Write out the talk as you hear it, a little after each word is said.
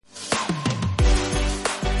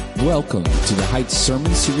Welcome to the Heights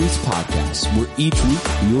Sermon Series podcast, where each week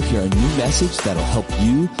you'll hear a new message that'll help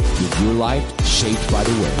you with your life shaped by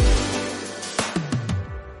the Word.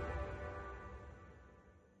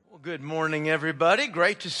 Well, good morning, everybody.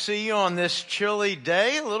 Great to see you on this chilly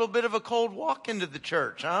day. A little bit of a cold walk into the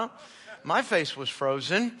church, huh? My face was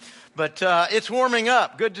frozen, but it's warming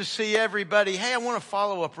up. Good to see everybody. Hey, I want to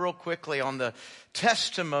follow up real quickly on the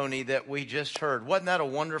testimony that we just heard. Wasn't that a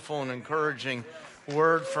wonderful and encouraging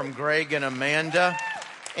word from Greg and Amanda?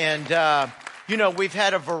 And, we've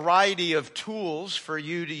had a variety of tools for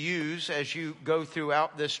you to use as you go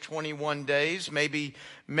throughout this 21 days. Maybe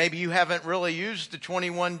you haven't really used the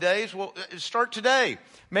 21 days. Well, start today.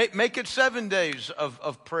 Make it 7 days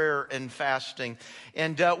of prayer and fasting.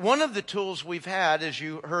 And one of the tools we've had, as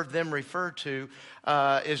you heard them refer to,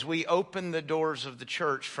 is we open the doors of the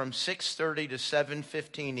church from 6:30 to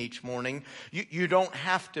 7:15 each morning. You don't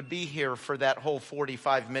have to be here for that whole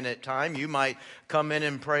 45-minute time. You might come in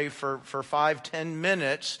and pray for 5-10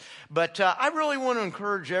 minutes. But I really want to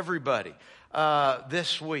encourage everybody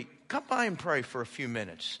this week, come by and pray for a few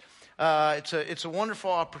minutes. It's a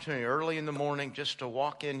wonderful opportunity early in the morning just to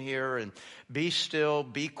walk in here and be still,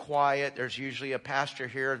 be quiet. There's usually a pastor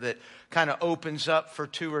here that kind of opens up for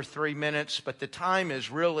 2 or 3 minutes, but the time is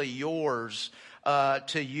really yours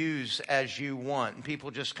to use as you want. And people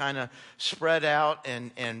just kind of spread out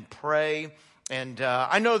and pray. And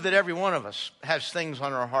I know that every one of us has things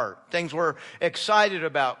on our heart, things we're excited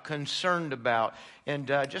about, concerned about. And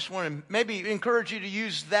just want to maybe encourage you to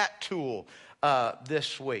use that tool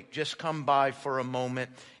this week. Just come by for a moment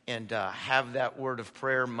and have that word of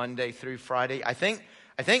prayer Monday through Friday. I think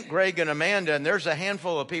Greg and Amanda, and there's a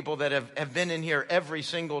handful of people that have been in here every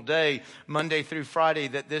single day, Monday through Friday,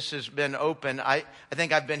 that this has been open. I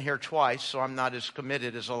think I've been here twice, so I'm not as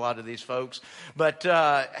committed as a lot of these folks. But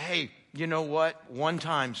hey, you know what? One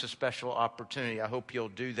time's a special opportunity. I hope you'll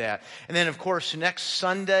do that. And then, of course, next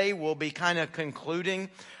Sunday we'll be kind of concluding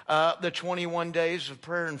the 21 days of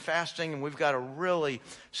prayer and fasting, and we've got a really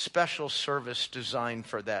special service designed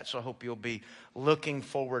for that. So I hope you'll be looking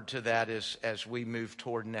forward to that as we move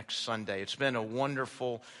toward next Sunday. It's been a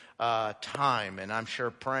wonderful time, and I'm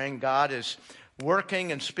sure praying God is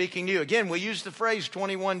working and speaking to you. Again, we use the phrase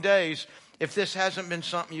 21 days. If this hasn't been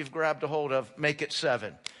something you've grabbed a hold of, make it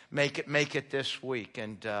 7. Make it this week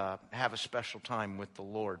and have a special time with the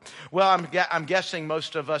Lord. Well, I'm guessing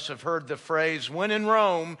most of us have heard the phrase, when in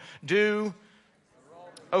Rome, do...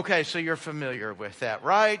 Okay, so you're familiar with that,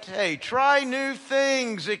 right? Hey, try new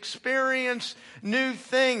things, experience new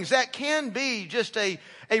things. That can be just a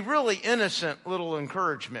really innocent little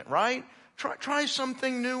encouragement, right? Try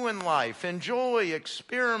something new in life. Enjoy,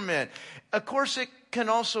 experiment. Of course, it can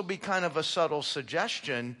also be kind of a subtle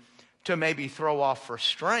suggestion to maybe throw off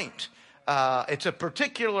restraint. It's a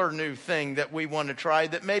particular new thing that we want to try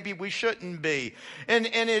that maybe we shouldn't be.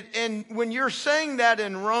 And when you're saying that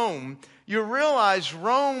in Rome, you realize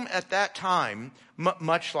Rome at that time,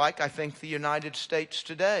 much like I think the United States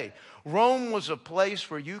today, Rome was a place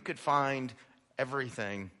where you could find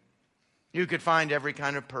everything. You could find every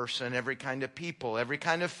kind of person, every kind of people, every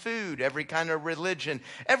kind of food, every kind of religion,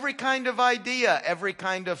 every kind of idea, every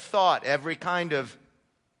kind of thought, every kind of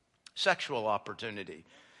sexual opportunity.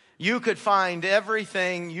 You could find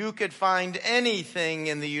everything. You could find anything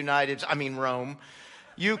in Rome.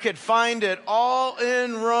 You could find it all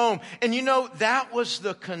in Rome. And that was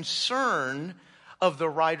the concern of the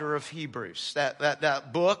writer of Hebrews.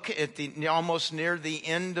 That book at almost near the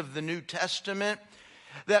end of the New Testament.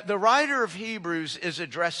 That the writer of Hebrews is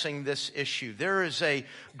addressing this issue. There is a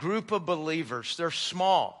group of believers. They're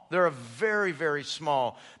small. They're a very, very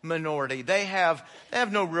small minority. They have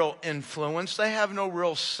no real influence. They have no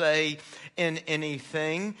real say in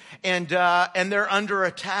anything. And they're under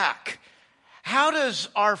attack. How does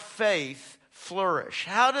our faith flourish?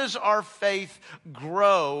 How does our faith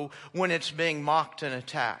grow when it's being mocked and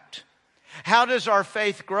attacked? How does our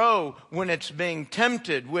faith grow when it's being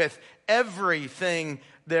tempted with everything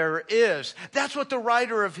there is? That's what the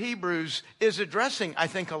writer of Hebrews is addressing. I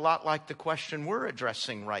think a lot like the question we're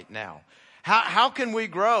addressing right now. How can we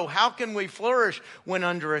grow? How can we flourish when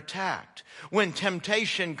under attack? When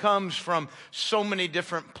temptation comes from so many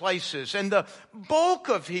different places. And the bulk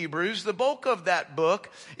of Hebrews, the bulk of that book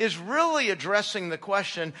is really addressing the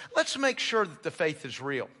question, let's make sure that the faith is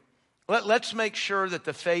real. Let's make sure that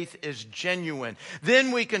the faith is genuine.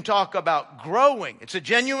 Then we can talk about growing. It's a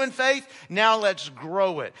genuine faith. Now let's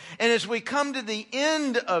grow it. And as we come to the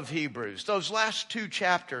end of Hebrews, those last 2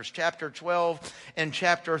 chapters, chapter 12 and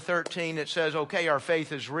chapter 13, it says, okay, our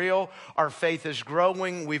faith is real. Our faith is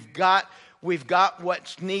growing. We've got We've got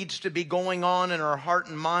what needs to be going on in our heart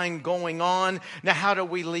and mind going on. Now, how do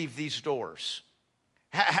we leave these doors?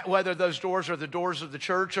 Whether those doors are the doors of the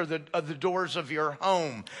church or the doors of your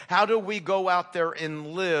home. How do we go out there and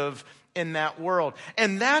live in that world?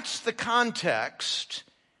 And that's the context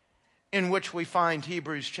in which we find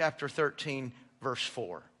Hebrews chapter 13, verse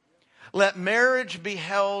 4. Let marriage be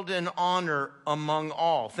held in honor among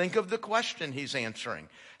all. Think of the question he's answering.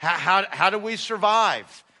 How do we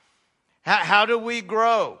survive? How do we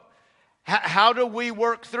grow? How do we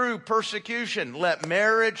work through persecution? Let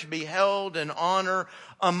marriage be held in honor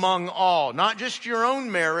among all. Not just your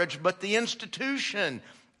own marriage, but the institution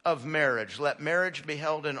of marriage. Let marriage be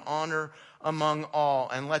held in honor among all.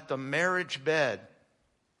 And let the marriage bed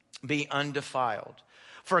be undefiled.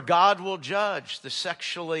 For God will judge the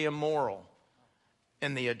sexually immoral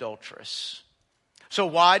and the adulterous. So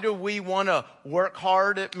why do we want to work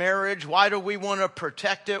hard at marriage? Why do we want to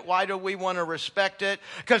protect it? Why do we want to respect it?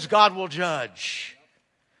 Because God will judge.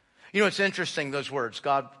 You know, it's interesting, those words,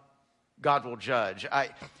 God will judge. I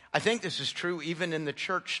think this is true even in the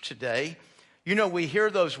church today. You know, we hear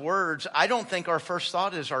those words. I don't think our first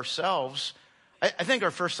thought is ourselves. I think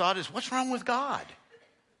our first thought is, what's wrong with God?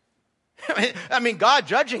 I mean, God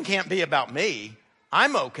judging can't be about me.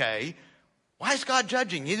 I'm okay. Why is God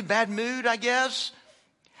judging? He's in a bad mood, I guess.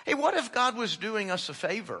 Hey, what if God was doing us a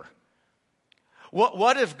favor?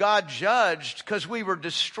 What if God judged because we were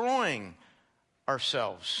destroying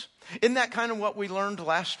ourselves? Isn't that kind of what we learned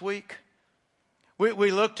last week?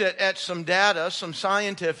 We looked at some data, some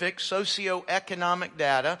scientific, socioeconomic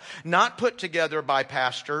data, not put together by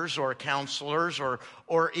pastors or counselors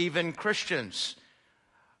or even Christians.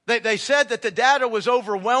 They said that the data was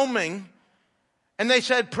overwhelming. And they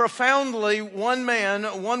said profoundly, one man,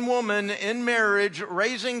 one woman in marriage,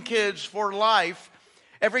 raising kids for life,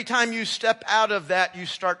 every time you step out of that, you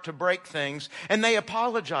start to break things. And they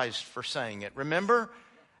apologized for saying it. Remember?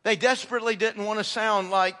 They desperately didn't want to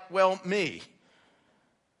sound like, well, me.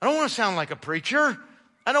 I don't want to sound like a preacher.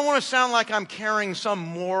 I don't want to sound like I'm carrying some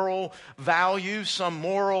moral value, some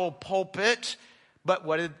moral pulpit. But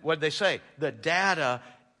what did they say? The data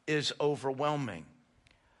is overwhelming.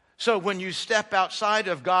 So when you step outside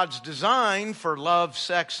of God's design for love,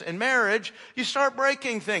 sex, and marriage, you start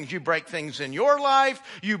breaking things. You break things in your life.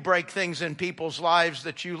 You break things in people's lives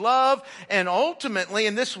that you love. And ultimately,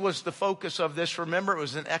 and this was the focus of this, remember it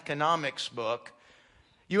was an economics book,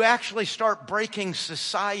 you actually start breaking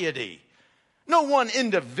society. No one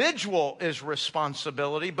individual is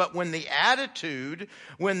responsibility, but when the attitude,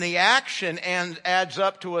 when the action adds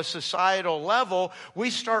up to a societal level,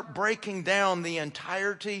 we start breaking down the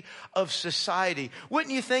entirety of society.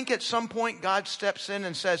 Wouldn't you think at some point God steps in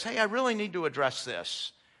and says, hey, I really need to address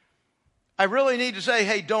this. I really need to say,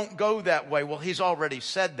 hey, don't go that way. Well, he's already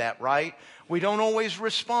said that, right? We don't always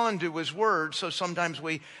respond to his word, so sometimes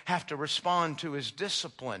we have to respond to his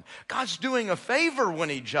discipline. God's doing a favor when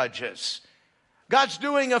he judges. God's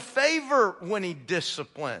doing a favor when he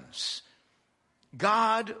disciplines.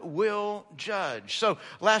 God will judge. So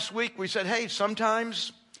last week we said, hey,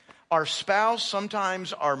 sometimes our spouse,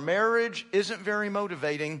 sometimes our marriage isn't very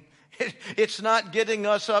motivating. It's not getting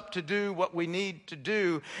us up to do what we need to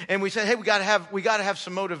do. And we said, hey, we got to have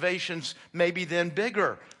some motivations, maybe then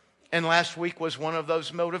bigger. And last week was one of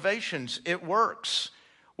those motivations. It works.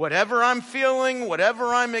 Whatever I'm feeling,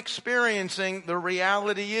 whatever I'm experiencing, the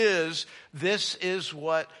reality is this is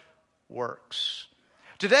what works.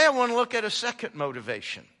 Today I want to look at a second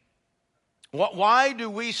motivation. Why do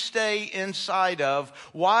we stay inside of?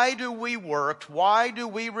 Why do we work? Why do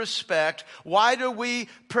we respect? Why do we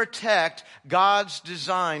protect God's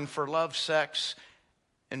design for love, sex,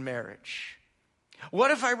 and marriage? What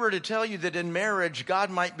if I were to tell you that in marriage, God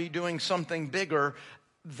might be doing something bigger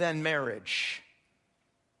than marriage?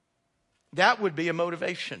 That would be a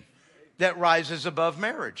motivation that rises above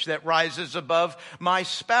marriage, that rises above my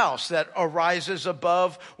spouse, that arises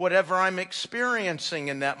above whatever I'm experiencing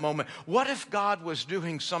in that moment. What if God was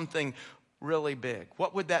doing something really big?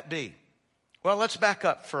 What would that be? Well, let's back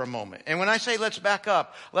up for a moment. And when I say let's back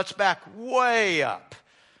up, let's back way up.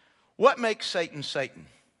 What makes Satan Satan?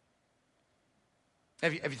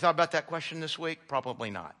 Have you thought about that question this week? Probably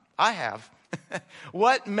not. I have.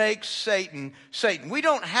 What makes Satan Satan? We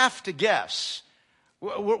don't have to guess.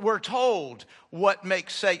 We're told what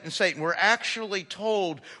makes Satan Satan. We're actually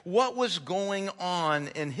told what was going on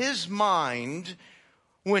in his mind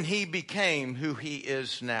when he became who he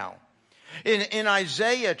is now. In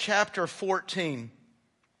Isaiah chapter 14,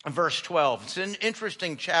 verse 12. It's an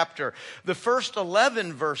interesting chapter. The first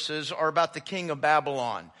 11 verses are about the king of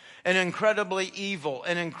Babylon, an incredibly evil,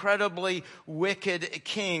 an incredibly wicked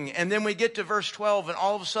king. And then we get to verse 12 and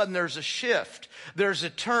all of a sudden there's a shift. There's a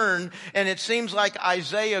turn, and it seems like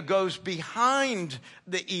Isaiah goes behind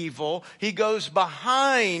the evil. He goes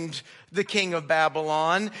behind the king of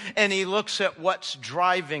Babylon, and he looks at what's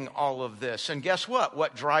driving all of this. And guess what?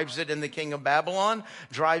 What drives it in the king of Babylon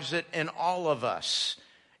drives it in all of us.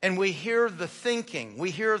 And we hear the thinking, we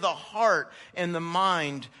hear the heart and the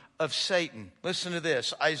mind of Satan. Listen to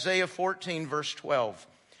this, Isaiah 14 verse 12.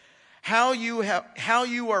 How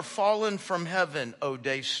you are fallen from heaven, O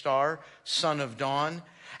day star, son of dawn.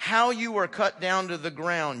 How you are cut down to the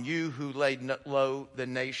ground, you who laid low the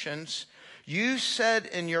nations. You said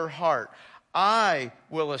in your heart, I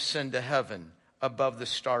will ascend to heaven above the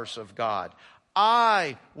stars of God.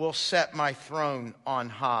 I will set my throne on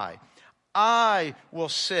high. I will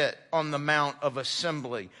sit on the mount of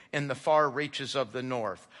assembly in the far reaches of the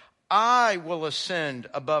north. I will ascend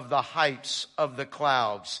above the heights of the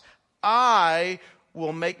clouds. I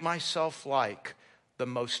will make myself like the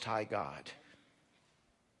Most High God.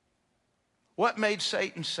 What made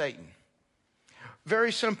Satan Satan?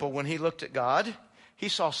 Very simple. When he looked at God, he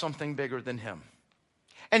saw something bigger than him.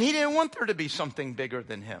 And he didn't want there to be something bigger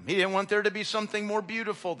than him. He didn't want there to be something more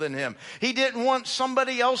beautiful than him. He didn't want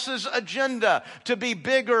somebody else's agenda to be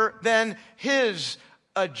bigger than his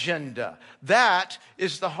agenda. That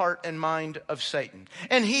is the heart and mind of Satan.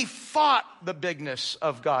 And he fought the bigness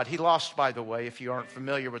of God. He lost, by the way, if you aren't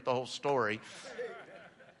familiar with the whole story.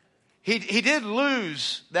 He did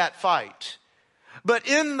lose that fight. But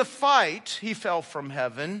in the fight, he fell from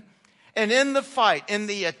heaven. And in the fight, in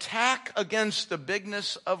the attack against the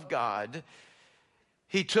bigness of God,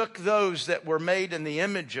 he took those that were made in the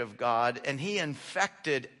image of God and he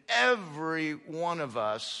infected every one of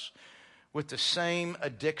us with the same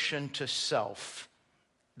addiction to self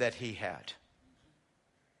that he had.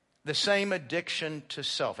 The same addiction to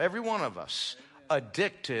self. Every one of us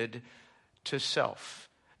addicted to self.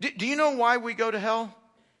 Do you know why we go to hell?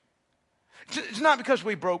 It's not because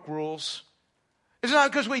we broke rules. It's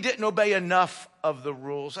not because we didn't obey enough of the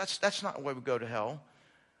rules. That's not why we go to hell.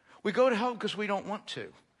 We go to hell because we don't want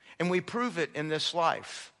to. And we prove it in this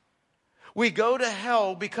life. We go to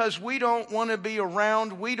hell because we don't want to be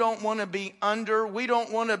around, we don't want to be under, we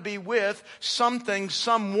don't want to be with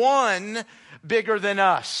someone bigger than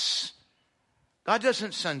us. God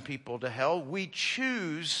doesn't send people to hell. We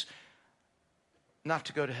choose not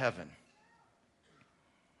to go to heaven.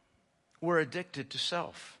 We're addicted to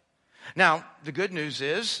self. Now, the good news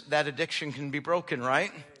is that addiction can be broken,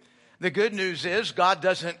 right? The good news is God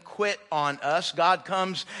doesn't quit on us. God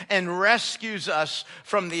comes and rescues us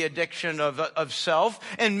from the addiction of self.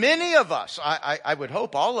 And many of us, I would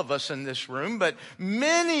hope all of us in this room, but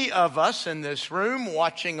many of us in this room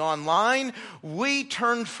watching online, we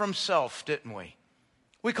turned from self, didn't we?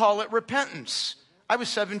 We call it repentance. I was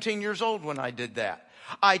 17 years old when I did that.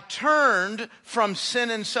 I turned from sin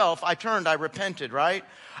and self. I repented, right?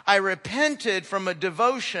 I repented from a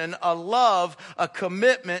devotion, a love, a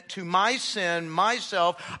commitment to my sin,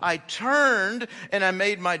 myself. I turned and I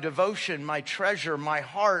made my devotion, my treasure, my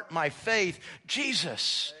heart, my faith,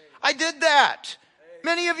 Jesus. I did that.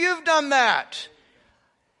 Many of you have done that.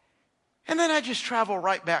 And then I just travel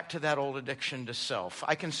right back to that old addiction to self.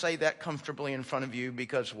 I can say that comfortably in front of you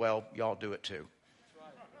because, well, y'all do it too.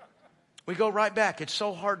 We go right back. It's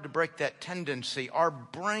so hard to break that tendency. Our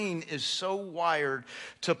brain is so wired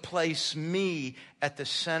to place me at the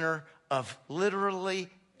center of literally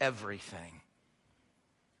everything.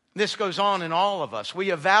 This goes on in all of us.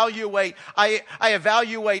 We evaluate, I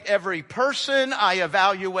evaluate every person, I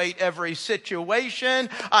evaluate every situation,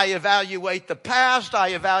 I evaluate the past, I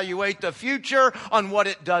evaluate the future on what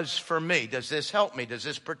it does for me. Does this help me? Does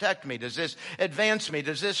this protect me? Does this advance me?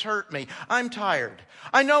 Does this hurt me? I'm tired.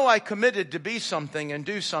 I know I committed to be something and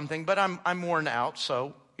do something, but I'm worn out,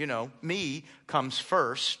 so, me comes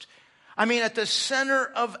first. I mean, at the center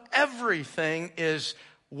of everything is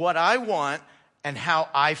what I want and how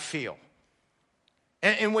I feel.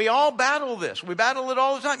 And we all battle this. We battle it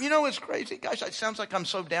all the time. It's crazy. Gosh, it sounds like I'm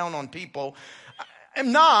so down on people.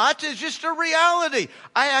 I'm not. It's just a reality.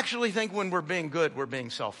 I actually think when we're being good, we're being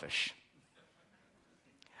selfish.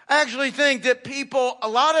 I actually think that people, a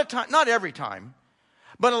lot of times, not every time,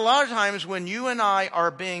 but a lot of times when you and I are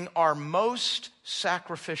being our most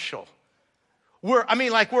sacrificial, we're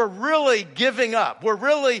really giving up. We're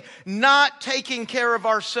really not taking care of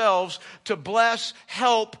ourselves to bless,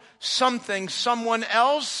 help someone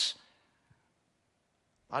else.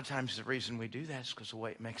 A lot of times the reason we do that is because of the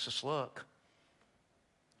way it makes us look.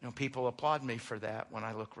 People applaud me for that when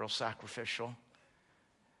I look real sacrificial.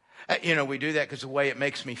 We do that because of the way it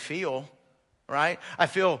makes me feel, right? I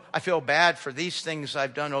feel bad for these things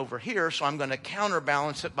I've done over here, so I'm going to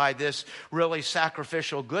counterbalance it by this really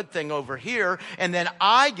sacrificial good thing over here. And then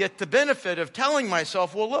I get the benefit of telling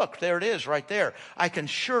myself, well, look, there it is right there. I can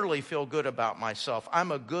surely feel good about myself.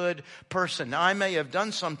 I'm a good person. Now, I may have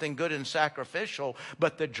done something good and sacrificial,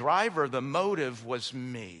 but the driver, the motive was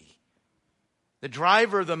me. The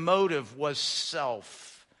driver, the motive was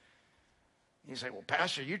self. You say, well,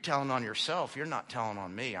 Pastor, you're telling on yourself. You're not telling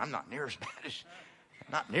on me. I'm not near as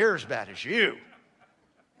bad as you.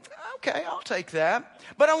 Okay, I'll take that.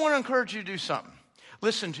 But I want to encourage you to do something.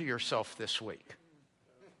 Listen to yourself this week.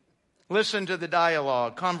 Listen to the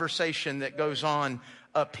dialogue, conversation that goes on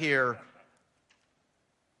up here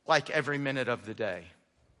like every minute of the day.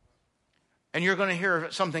 And you're going to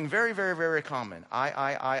hear something very, very, very common.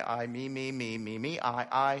 I, me, I,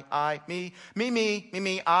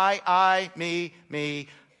 me,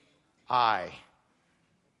 I.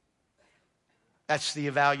 That's the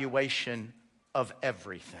evaluation of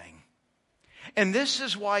everything. And this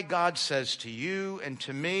is why God says to you and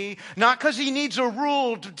to me, not because he needs a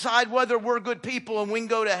rule to decide whether we're good people and we can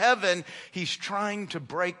go to heaven. He's trying to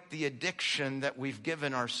break the addiction that we've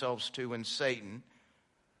given ourselves to in Satan.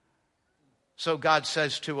 So God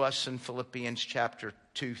says to us in Philippians chapter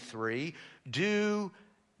 2:3, do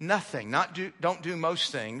nothing. Don't do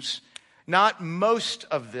most things. Not most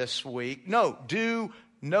of this week. No, do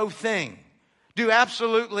no thing. Do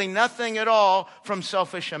absolutely nothing at all from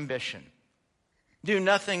selfish ambition. Do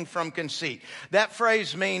nothing from conceit. That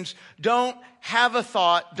phrase means don't have a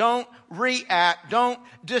thought, don't react, don't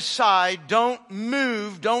decide, don't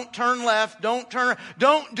move, don't turn left, don't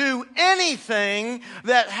do anything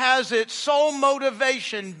that has its sole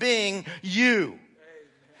motivation being you.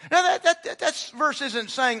 Now that verse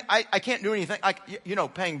isn't saying I can't do anything.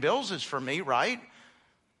 Paying bills is for me, right?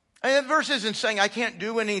 And that verse isn't saying I can't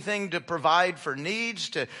do anything to provide for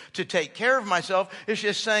needs, to take care of myself. It's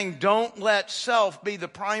just saying don't let self be the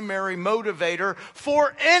primary motivator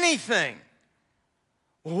for anything.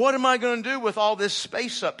 Well, what am I going to do with all this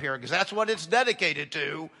space up here? Because that's what it's dedicated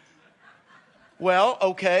to. Well,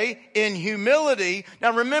 okay, in humility.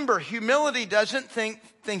 Now remember, humility doesn't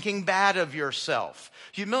thinking bad of yourself.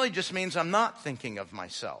 Humility just means I'm not thinking of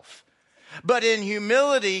myself. But in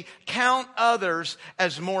humility, count others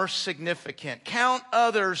as more significant. Count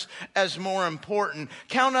others as more important.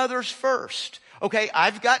 Count others first. Okay,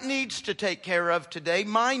 I've got needs to take care of today.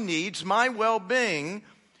 My needs, my well-being.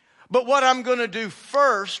 But what I'm going to do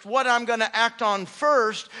first, what I'm going to act on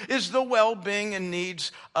first, is the well-being and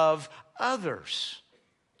needs of others.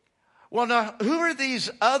 Well, now, who are these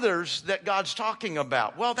others that God's talking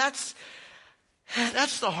about? Well, that's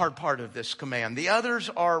the hard part of this command. The others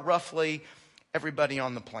are roughly everybody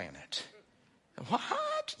on the planet.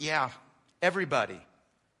 What? Yeah, everybody.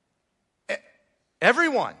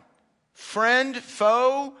 Everyone. Friend,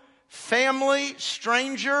 foe, family,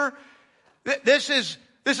 stranger. This is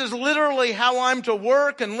literally how I'm to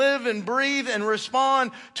work and live and breathe and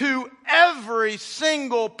respond to every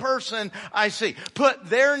single person I see. Put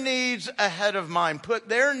their needs ahead of mine. Put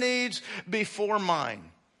their needs before mine.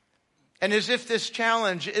 And as if this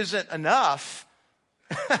challenge isn't enough,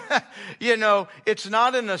 it's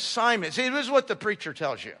not an assignment. See, this is what the preacher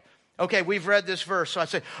tells you. Okay, we've read this verse. So I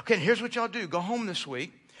say, okay, here's what y'all do. Go home this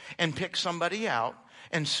week and pick somebody out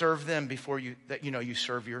and serve them before you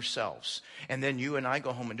serve yourselves. And then you and I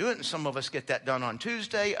go home and do it. And some of us get that done on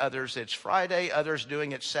Tuesday. Others, it's Friday. Others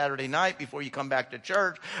doing it Saturday night before you come back to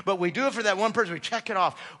church. But we do it for that one person. We check it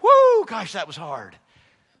off. Woo, gosh, that was hard.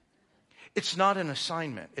 It's not an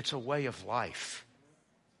assignment. It's a way of life.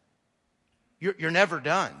 You're never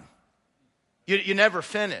done. You never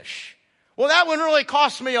finish. Well, that one really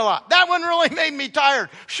cost me a lot. That one really made me tired.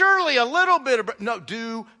 Surely a little bit of... No,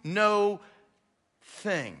 do no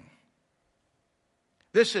thing.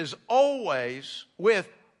 This is always with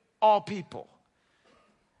all people.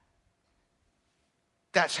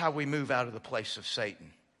 That's how we move out of the place of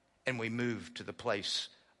Satan and we move to the place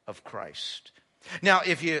of Christ. Now,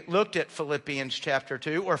 if you looked at Philippians chapter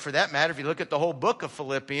 2, or for that matter, if you look at the whole book of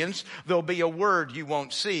Philippians, there'll be a word you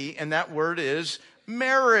won't see, and that word is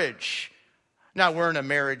marriage. Now, we're in a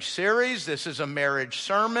marriage series. This is a marriage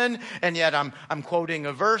sermon, and yet I'm quoting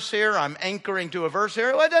a verse here. I'm anchoring to a verse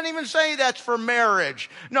here. Well, it doesn't even say that's for marriage.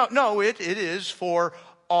 No, it is for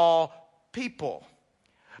all people.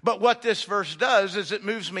 But what this verse does is it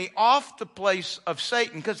moves me off the place of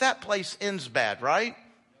Satan, because that place ends bad, right?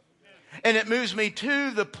 And it moves me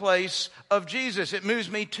to the place of Jesus. It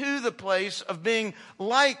moves me to the place of being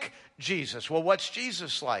like Jesus. Well, what's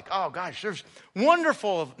Jesus like? Oh gosh, there's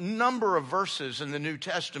wonderful number of verses in the New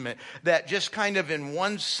Testament that just kind of in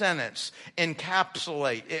one sentence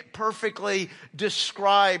encapsulate it, perfectly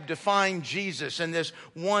define Jesus in this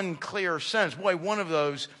one clear sentence. Boy, one of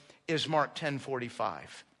those is Mark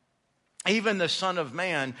 10:45. Even the Son of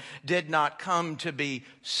Man did not come to be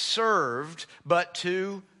served, but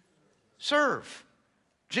to serve.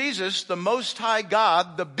 Jesus, the Most High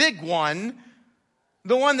God, the big one,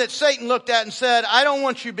 the one that Satan looked at and said, I don't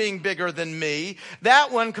want you being bigger than me.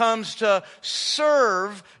 That one comes to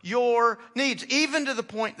serve your needs, even to the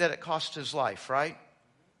point that it cost his life, right?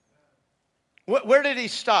 Where did he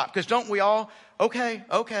stop? Because don't we all, okay,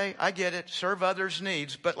 I get it, serve others'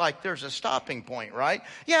 needs, but like there's a stopping point, right?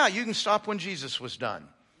 Yeah, you can stop when Jesus was done.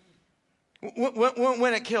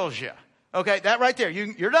 When it kills you. Okay, that right there,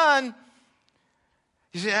 you're done.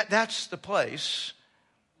 You see, that's the place,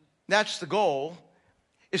 that's the goal,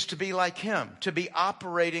 is to be like him, to be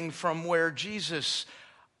operating from where Jesus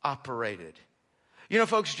operated. You know,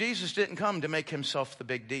 folks, Jesus didn't come to make himself the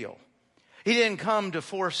big deal. He didn't come to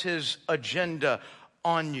force his agenda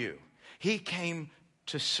on you. He came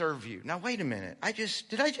to serve you. Now, wait a minute.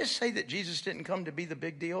 Did I just say that Jesus didn't come to be the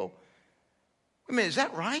big deal? I mean, is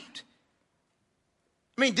that right?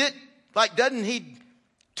 I mean, doesn't he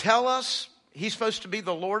tell us he's supposed to be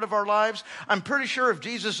the Lord of our lives? I'm pretty sure if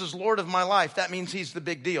Jesus is Lord of my life, that means he's the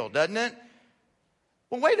big deal, doesn't it?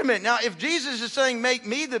 Well, wait a minute. Now, if Jesus is saying, make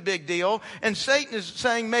me the big deal, and Satan is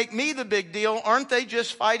saying, make me the big deal, aren't they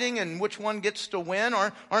just fighting and which one gets to win?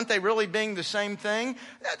 Or aren't they really being the same thing?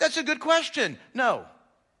 That's a good question. No.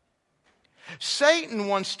 Satan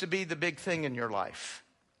wants to be the big thing in your life.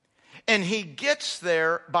 And he gets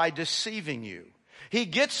there by deceiving you. He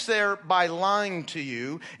gets there by lying to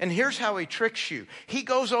you. And here's how he tricks you. He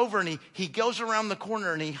goes over and he goes around the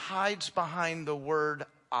corner and he hides behind the word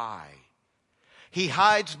I. He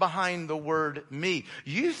hides behind the word me.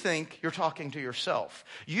 You think you're talking to yourself.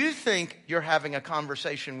 You think you're having a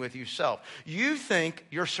conversation with yourself. You think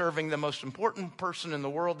you're serving the most important person in the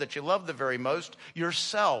world that you love the very most,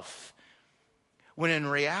 yourself. When in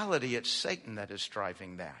reality, it's Satan that is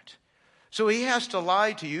driving that. So he has to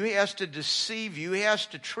lie to you. He has to deceive you. He has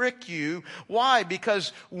to trick you. Why?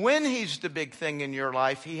 Because when he's the big thing in your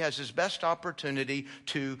life, he has his best opportunity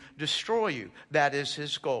to destroy you. That is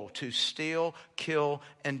his goal, to steal, kill,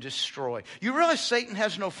 and destroy. You realize Satan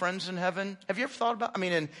has no friends in heaven? Have you ever thought about,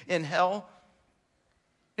 in hell?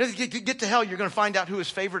 You know, you get to hell, you're going to find out who his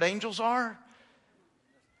favorite angels are.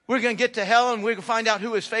 We're going to get to hell and we're going to find out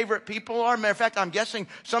who his favorite people are. Matter of fact, I'm guessing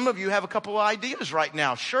some of you have a couple of ideas right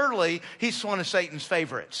now. Surely he's one of Satan's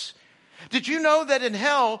favorites. Did you know that in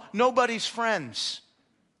hell, nobody's friends?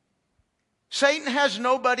 Satan has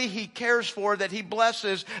nobody he cares for, that he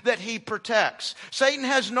blesses, that he protects. Satan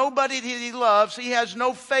has nobody that he loves. He has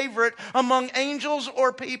no favorite among angels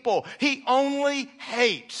or people. He only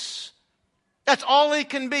hates. That's all he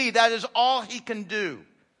can be. That is all he can do.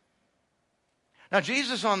 Now,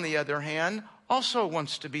 Jesus, on the other hand, also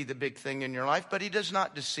wants to be the big thing in your life, but he does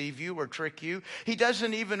not deceive you or trick you. He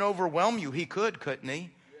doesn't even overwhelm you. He could, couldn't he?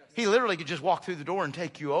 He literally could just walk through the door and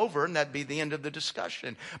take you over, and that'd be the end of the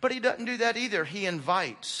discussion. But he doesn't do that either. He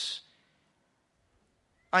invites.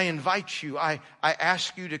 I invite you. I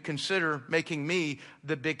ask you to consider making me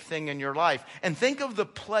the big thing in your life. And think of the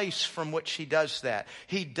place from which he does that.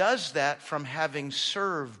 He does that from having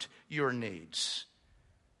served your needs.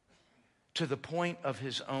 To the point of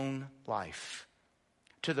his own life,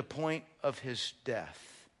 to the point of his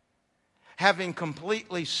death. Having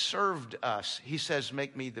completely served us, he says,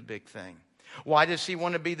 make me the big thing. Why does he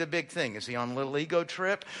want to be the big thing? Is he on a little ego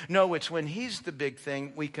trip? No, it's when he's the big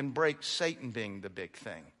thing, we can break Satan being the big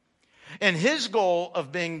thing. And his goal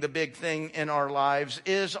of being the big thing in our lives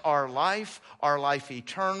is our life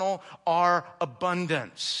eternal, our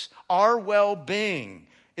abundance, our well-being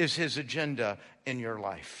is his agenda in your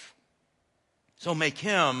life. So make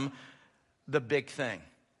him the big thing.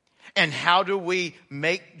 And how do we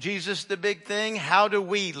make Jesus the big thing? How do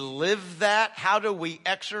we live that? How do we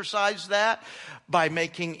exercise that? By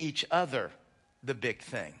making each other the big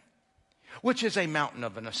thing. Which is a mountain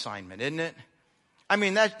of an assignment, isn't it? I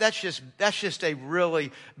mean, that's just a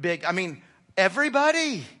really big,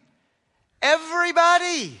 everybody.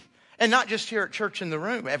 And not just here at church in the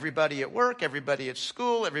room. Everybody at work, everybody at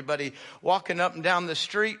school, everybody walking up and down the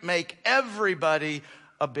street. Make everybody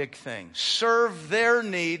a big thing. Serve their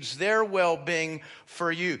needs, their well-being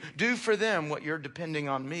for you. Do for them what you're depending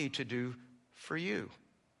on me to do for you.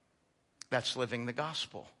 That's living the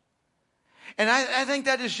gospel. And I think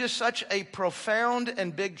that is just such a profound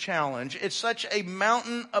and big challenge. It's such a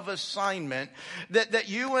mountain of assignment that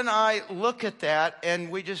you and I look at that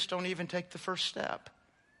and we just don't even take the first step.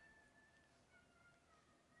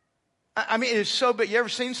 I mean, it's so big. You ever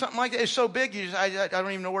seen something like that? It's so big, I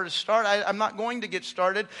don't even know where to start. I'm not going to get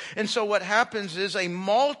started. And so what happens is a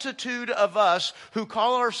multitude of us who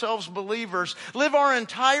call ourselves believers live our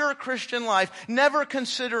entire Christian life never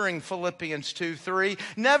considering Philippians 2:3,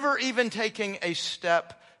 never even taking a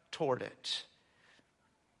step toward it.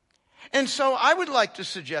 And so I would like to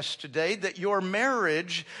suggest today that your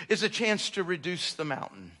marriage is a chance to reduce the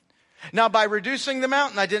mountain. Now, by reducing the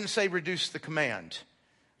mountain, I didn't say reduce the command.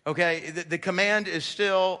 Okay, the command is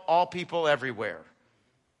still all people everywhere.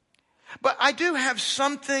 But I do have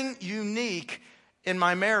something unique in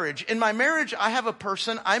my marriage. In my marriage, I have a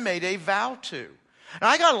person I made a vow to. And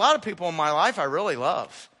I got a lot of people in my life I really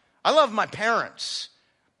love. I love my parents,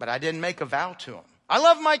 but I didn't make a vow to them. I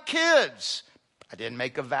love my kids. I didn't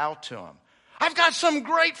make a vow to them. I've got some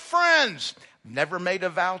great friends. Never made a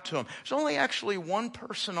vow to them. There's only actually one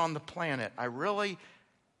person on the planet I really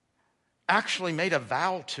actually made a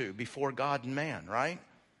vow to before God and man, right?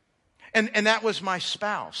 And that was my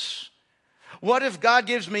spouse. What if God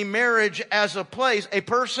gives me marriage as a place, a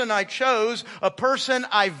person I chose, a person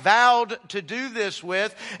I vowed to do this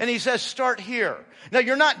with, and he says, start here. Now,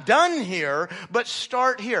 you're not done here, but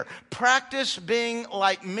start here. Practice being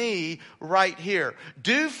like me right here.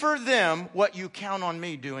 Do for them what you count on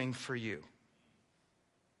me doing for you.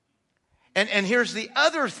 And here's the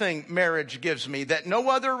other thing marriage gives me that no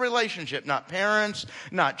other relationship, not parents,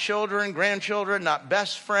 not children, grandchildren, not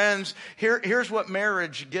best friends. Here's what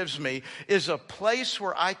marriage gives me, is a place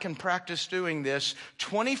where I can practice doing this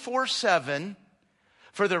 24/7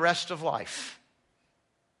 for the rest of life.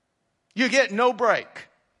 You get no break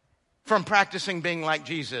from practicing being like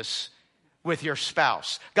Jesus with your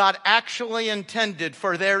spouse. God actually intended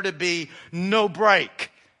for there to be no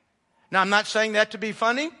break. Now, I'm not saying that to be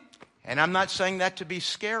funny. And I'm not saying that to be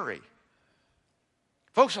scary.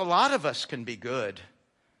 Folks, a lot of us can be good.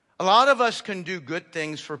 A lot of us can do good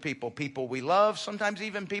things for people. People we love, sometimes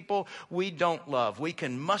even people we don't love. We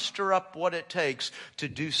can muster up what it takes to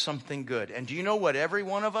do something good. And do you know what every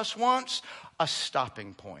one of us wants? A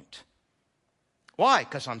stopping point. Why?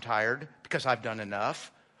 Because I'm tired, because I've done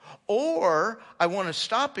enough. Or I want a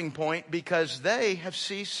stopping point because they have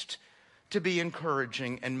ceased to be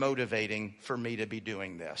encouraging and motivating for me to be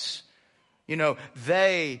doing this. You know,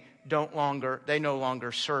 they no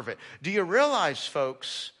longer serve it. Do you realize,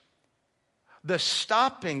 folks, the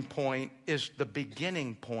stopping point is the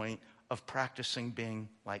beginning point of practicing being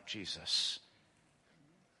like Jesus.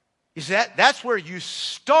 Is that's where you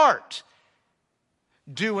start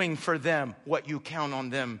doing for them what you count on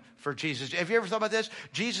them for Jesus. Have you ever thought about this?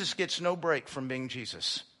 Jesus gets no break from being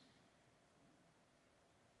Jesus.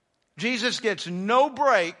 Jesus gets no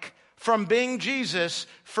break from being Jesus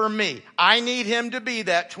for me. I need him to be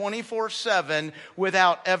that 24/7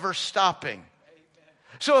 without ever stopping.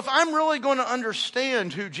 So if I'm really going to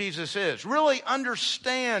understand who Jesus is, really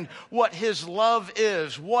understand what his love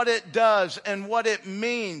is, what it does, and what it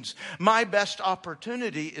means, my best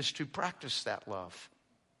opportunity is to practice that love.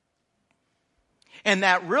 And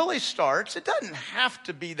that really starts, it doesn't have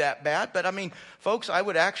to be that bad, but I mean, folks, I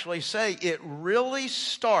would actually say it really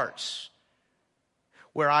starts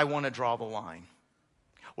where I want to draw the line,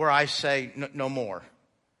 where I say no more.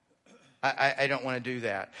 I don't want to do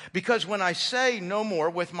that. Because when I say no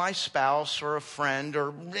more with my spouse or a friend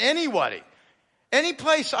or anybody, any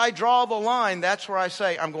place I draw the line, that's where I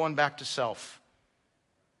say I'm going back to self.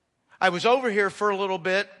 I was over here for a little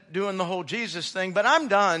bit doing the whole Jesus thing, but I'm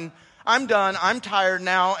done. I'm tired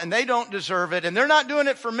now, and they don't deserve it, and they're not doing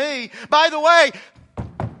it for me. By the way,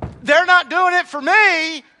 they're not doing it for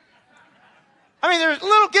me. I mean, there's a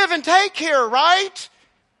little give and take here, right?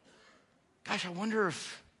 Gosh, I wonder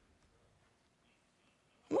if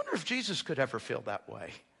Jesus could ever feel that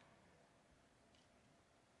way.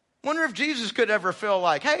 I wonder if Jesus could ever feel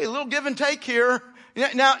like, hey, a little give and take here.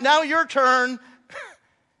 Now your turn.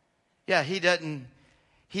 Yeah, he doesn't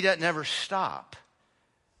ever stop.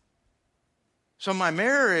 So my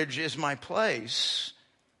marriage is my place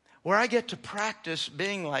where I get to practice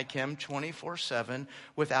being like him 24/7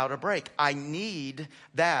 without a break. I need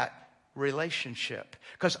that relationship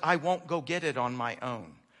because I won't go get it on my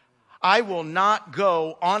own. I will not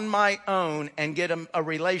go on my own and get a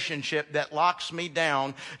relationship that locks me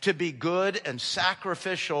down to be good and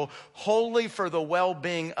sacrificial, wholly for the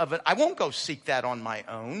well-being of it. I won't go seek that on my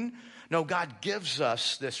own. No, God gives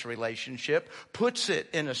us this relationship, puts it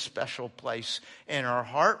in a special place in our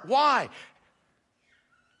heart. Why?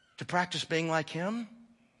 to practice being like Him?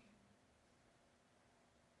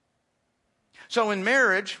 So in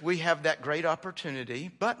marriage, we have that great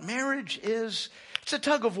opportunity, but marriage it's a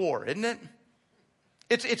tug of war, isn't it?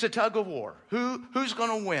 It's a tug of war. Who's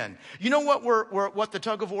going to win? You know what the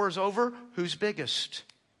tug of war is over? Who's biggest?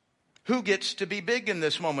 Who gets to be big in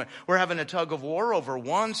this moment? We're having a tug of war over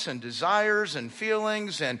wants and desires and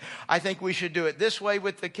feelings. And I think we should do it this way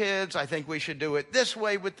with the kids. I think we should do it this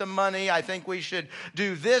way with the money. I think we should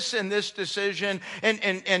do this in this decision.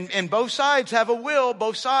 And both sides have a will.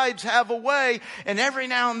 Both sides have a way. And every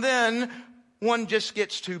now and then, one just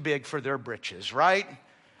gets too big for their britches, right?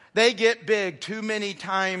 They get big too many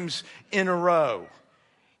times in a row.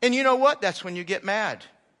 And you know what? That's when you get mad.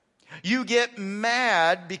 You get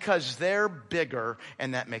mad because they're bigger,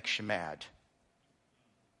 and that makes you mad.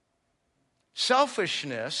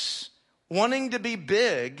 Selfishness, wanting to be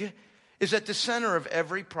big, is at the center of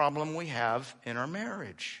every problem we have in our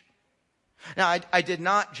marriage. Now, I did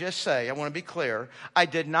not just say, I want to be clear, I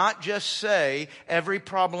did not just say every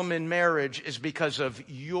problem in marriage is because of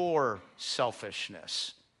your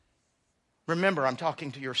selfishness. Remember, I'm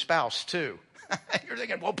talking to your spouse too. You're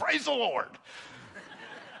thinking, well, praise the Lord.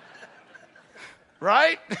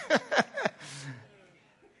 Right?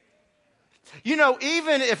 You know,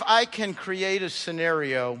 even if I can create a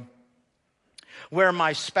scenario where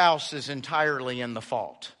my spouse is entirely in the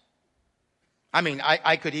fault. I mean,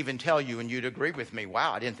 I could even tell you and you'd agree with me.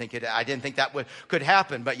 Wow, I didn't think that could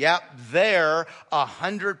happen. But yeah, they're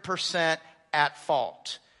 100% at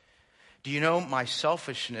fault. Do you know my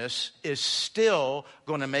selfishness is still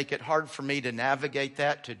going to make it hard for me to navigate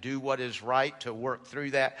that, to do what is right, to work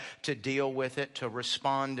through that, to deal with it, to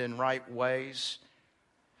respond in right ways?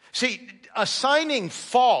 See, assigning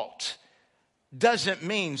fault doesn't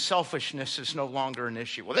mean selfishness is no longer an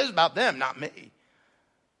issue. Well, this is about them, not me.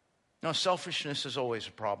 No, selfishness is always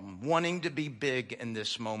a problem. Wanting to be big in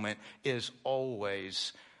this moment is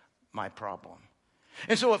always my problem.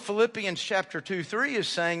 And so what Philippians chapter 2-3 is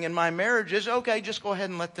saying in my marriage is, okay, just go ahead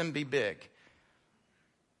and let them be big.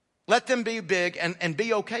 Let them be big and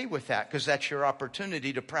be okay with that, because that's your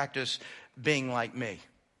opportunity to practice being like me.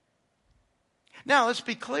 Now, let's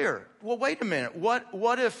be clear. Well, wait a minute. What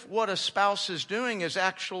if what a spouse is doing is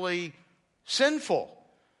actually sinful?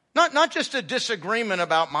 Not just a disagreement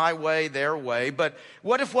about my way, their way, but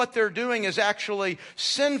what if what they're doing is actually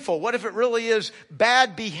sinful? What if it really is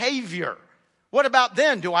bad behavior? What about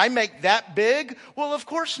then? Do I make that big? Well, of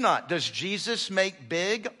course not. Does Jesus make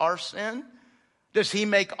big our sin? Does He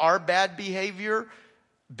make our bad behavior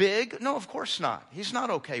big? No, of course not. He's not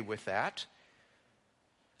okay with that.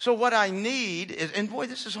 So what I need is, and boy,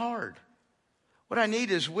 this is hard. What I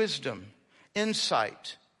need is wisdom,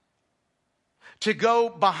 insight, to go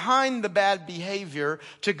behind the bad behavior,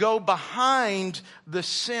 to go behind the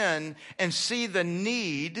sin and see the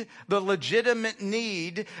need, the legitimate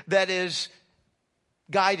need that is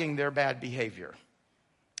guiding their bad behavior.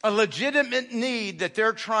 A legitimate need that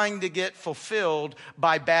they're trying to get fulfilled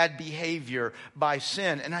by bad behavior, by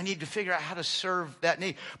sin. And I need to figure out how to serve that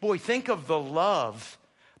need. Boy, think of the love,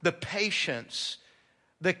 the patience,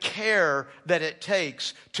 the care that it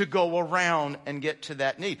takes to go around and get to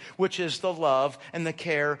that need, which is the love and the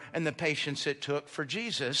care and the patience it took for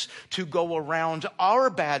Jesus to go around our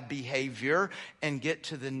bad behavior and get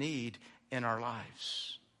to the need in our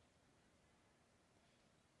lives.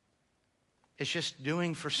 It's just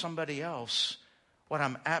doing for somebody else what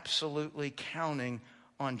I'm absolutely counting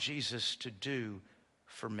on Jesus to do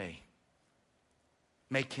for me.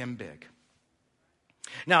 Make Him big.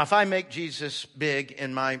 Now, if I make Jesus big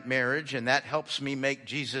in my marriage, and that helps me make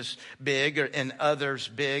Jesus big and others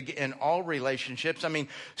big in all relationships, I mean,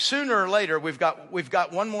 sooner or later, we've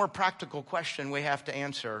got one more practical question we have to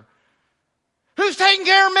answer. Who's taking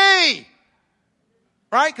care of me?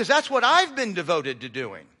 Right? Because that's what I've been devoted to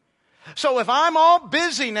doing. So if I'm all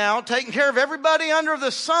busy now taking care of everybody under the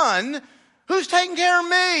sun, who's taking care of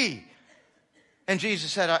me? And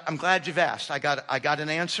Jesus said, I'm glad you've asked. I got an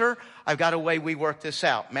answer. I've got a way we work this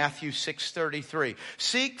out. Matthew 6:33.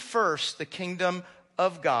 Seek first the kingdom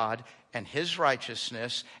of God and His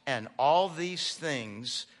righteousness, and all these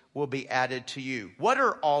things will be added to you. What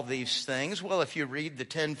are all these things? Well, if you read the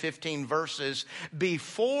 10, 15 verses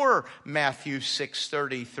before Matthew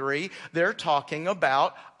 6:33, they're talking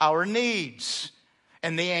about our needs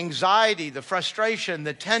and the anxiety, the frustration,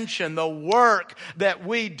 the tension, the work that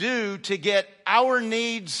we do to get our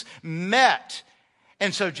needs met.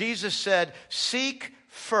 And so Jesus said, seek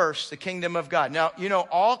first the kingdom of God. Now, you know,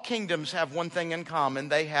 all kingdoms have one thing in common.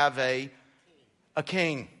 They have a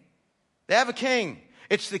king. They have a king.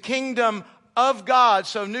 It's the kingdom of God.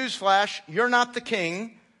 So newsflash, you're not the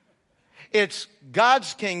king. It's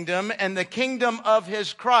God's kingdom and the kingdom of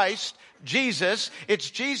his Christ, Jesus. It's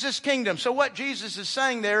Jesus' kingdom. So what Jesus is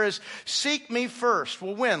saying there is, seek me first.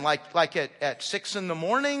 Well, when? Like at 6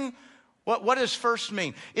 a.m? What does first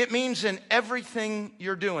mean? It means in everything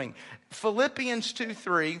you're doing. Philippians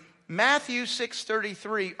 2:3, Matthew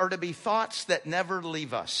 6:33 are to be thoughts that never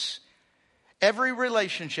leave us. Every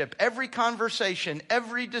relationship, every conversation,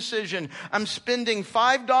 every decision. I'm spending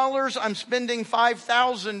 $5, I'm spending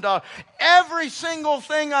 $5,000. Every single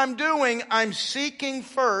thing I'm doing, I'm seeking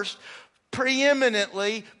first,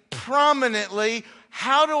 preeminently, prominently.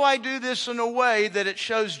 How do I do this in a way that it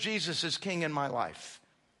shows Jesus as King in my life?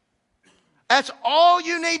 That's all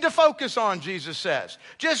you need to focus on, Jesus says.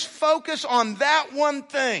 Just focus on that one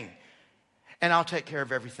thing, and I'll take care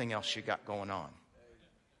of everything else you got going on.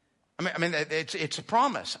 I mean, it's a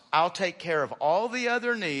promise. I'll take care of all the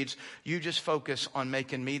other needs. You just focus on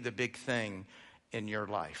making me the big thing in your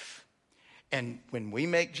life. And when we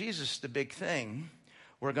make Jesus the big thing,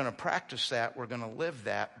 we're going to practice that. We're going to live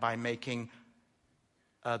that by making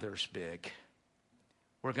others big.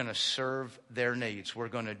 We're going to serve their needs. We're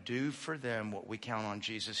going to do for them what we count on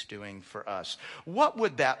Jesus doing for us. What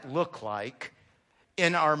would that look like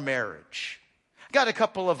in our marriage? Got a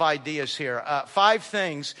couple of ideas here. 5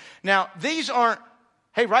 things. Now, these aren't,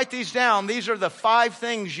 hey, write these down. These are the 5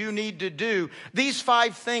 things you need to do. These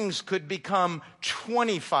 5 things could become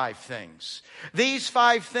 25 things. These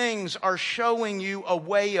 5 things are showing you a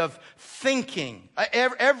way of thinking.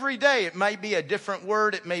 Every day it may be a different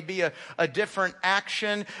word. It may be a different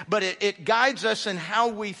action. But it guides us in how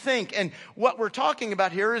we think. And what we're talking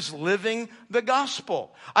about here is living the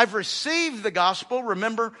gospel. I've received the gospel.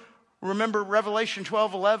 Remember Revelation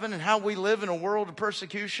 12:11 and how we live in a world of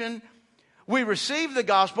persecution? We receive the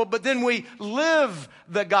gospel, but then we live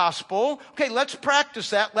the gospel. Okay, let's practice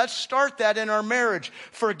that. Let's start that in our marriage.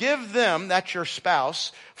 Forgive them, that's your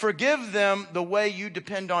spouse. Forgive them the way you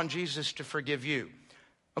depend on Jesus to forgive you.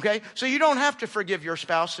 Okay, so you don't have to forgive your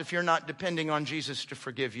spouse if you're not depending on Jesus to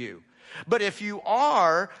forgive you. But if you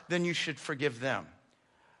are, then you should forgive them.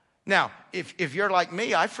 Now, if you're like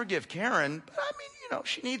me, I forgive Karen, but I mean,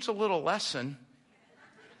 she needs a little lesson.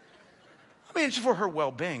 I mean, it's for her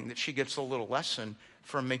well-being that she gets a little lesson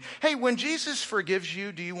from me. Hey, when Jesus forgives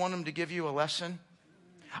you, do you want him to give you a lesson?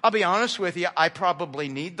 I'll be honest with you, I probably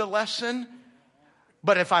need the lesson.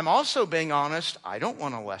 But if I'm also being honest, I don't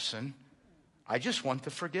want a lesson. I just want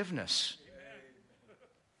the forgiveness.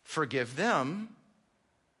 Forgive them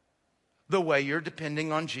the way you're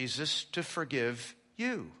depending on Jesus to forgive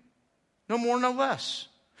you. No more, no less.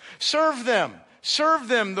 Serve them. Serve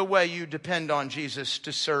them the way you depend on Jesus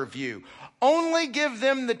to serve you. Only give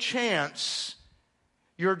them the chance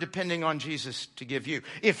you're depending on Jesus to give you.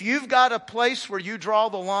 If you've got a place where you draw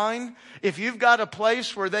the line, if you've got a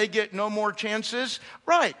place where they get no more chances,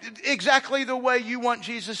 right, exactly the way you want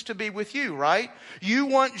Jesus to be with you, right? You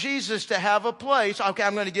want Jesus to have a place, okay,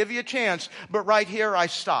 I'm going to give you a chance, but right here I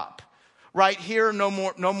stop. Right here, no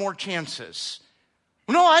more chances.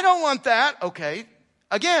 No, I don't want that. Okay,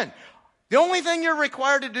 again, the only thing you're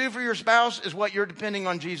required to do for your spouse is what you're depending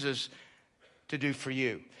on Jesus to do for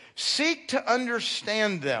you. Seek to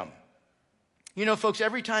understand them. You know, folks,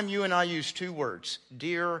 every time you and I use 2 words,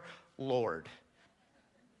 dear Lord,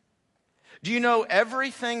 do you know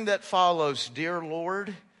everything that follows dear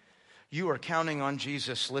Lord, you are counting on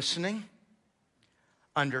Jesus listening,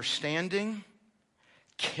 understanding,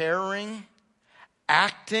 caring,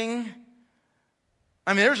 acting.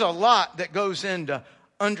 I mean, there's a lot that goes into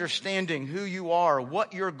understanding who you are,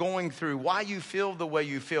 what you're going through, why you feel the way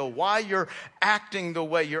you feel, why you're acting the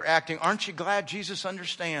way you're acting. Aren't you glad Jesus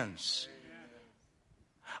understands?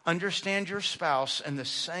 Understand your spouse in the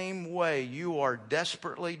same way you are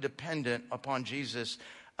desperately dependent upon Jesus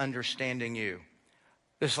understanding you.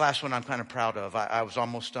 This last one I'm kind of proud of. I was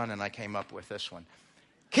almost done and I came up with this one.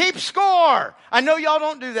 Keep score. I know y'all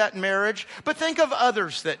don't do that in marriage, but think of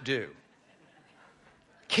others that do.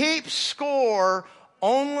 Keep score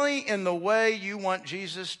only in the way you want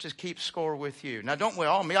Jesus to keep score with you. Now, don't we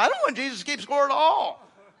all? I don't want Jesus to keep score at all.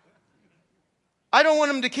 I don't want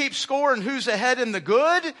him to keep score in who's ahead in the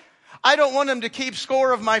good. I don't want him to keep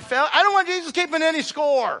score of my failure. I don't want Jesus keeping any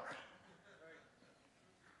score.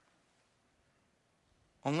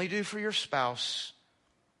 Only do for your spouse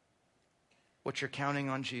what you're counting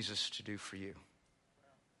on Jesus to do for you.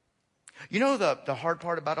 You know the hard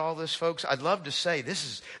part about all this, folks? I'd love to say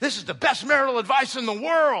this is the best marital advice in the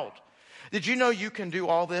world. Did you know you can do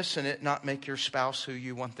all this and it not make your spouse who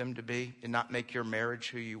you want them to be and not make your marriage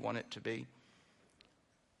who you want it to be?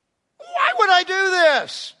 Why would I do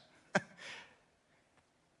this?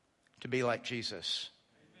 To be like Jesus.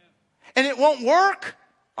 And it won't work.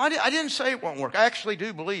 I didn't say it won't work. I actually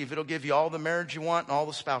do believe it'll give you all the marriage you want and all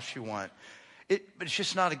the spouse you want. But it's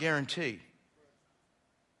just not a guarantee.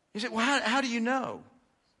 You say, well, how do you know?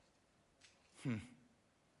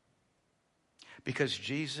 Because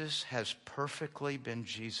Jesus has perfectly been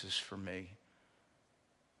Jesus for me.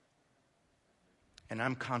 And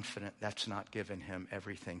I'm confident that's not given him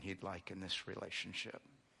everything he'd like in this relationship.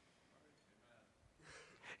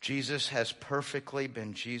 Jesus has perfectly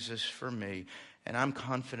been Jesus for me. And I'm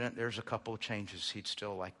confident there's a couple of changes he'd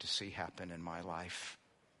still like to see happen in my life.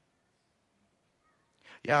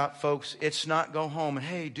 Yeah, folks, it's not go home and,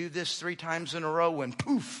 hey, do this 3 times in a row and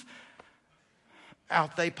poof,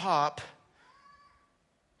 out they pop.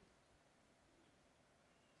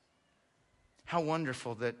 How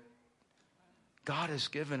wonderful that God has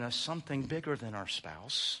given us something bigger than our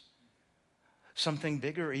spouse, something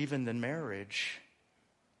bigger even than marriage.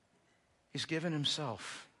 He's given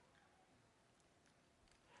himself.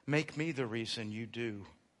 Make me the reason you do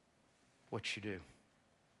what you do.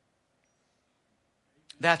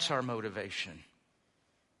 That's our motivation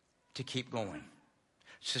to keep going,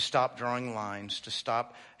 to stop drawing lines, to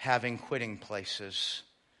stop having quitting places,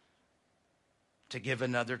 to give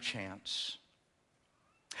another chance.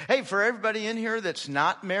 Hey, for everybody in here that's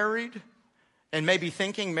not married and maybe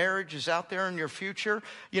thinking marriage is out there in your future,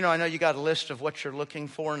 I know you got a list of what you're looking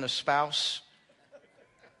for in a spouse.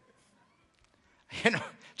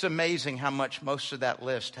 It's amazing how much most of that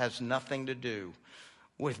list has nothing to do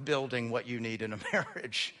with building what you need in a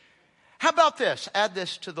marriage. How about this? Add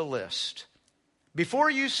this to the list. Before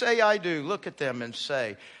you say I do, look at them and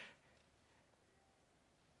say,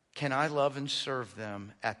 can I love and serve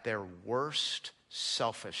them at their worst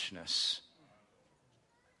selfishness?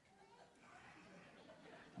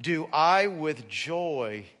 Do I with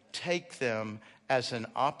joy take them as an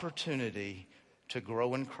opportunity to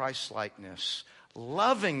grow in Christ-likeness,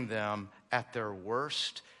 loving them at their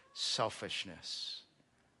worst selfishness?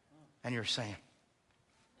 And you're saying,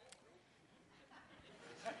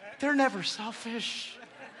 they're never selfish.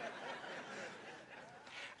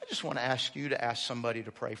 I just want to ask you to ask somebody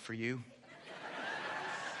to pray for you.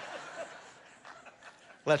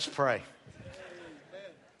 Let's pray.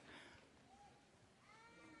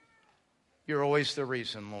 You're always the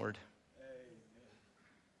reason, Lord.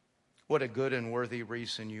 What a good and worthy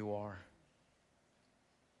reason you are.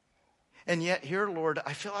 And yet here, Lord,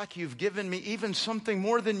 I feel like you've given me even something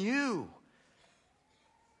more than you.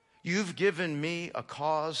 You've given me a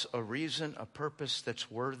cause, a reason, a purpose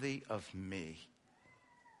that's worthy of me.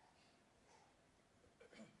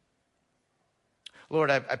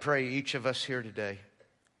 Lord, I pray each of us here today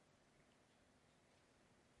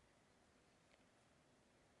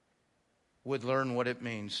would learn what it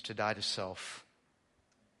means to die to self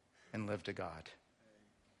and live to God.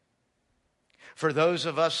 For those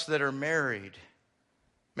of us that are married,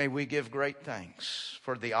 may we give great thanks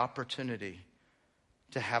for the opportunity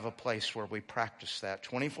to have a place where we practice that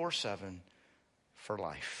 24/7 for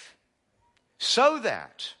life, so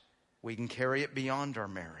that we can carry it beyond our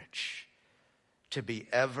marriage to be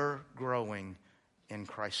ever growing in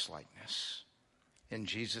Christ-likeness. In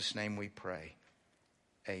Jesus' name we pray.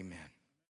 Amen.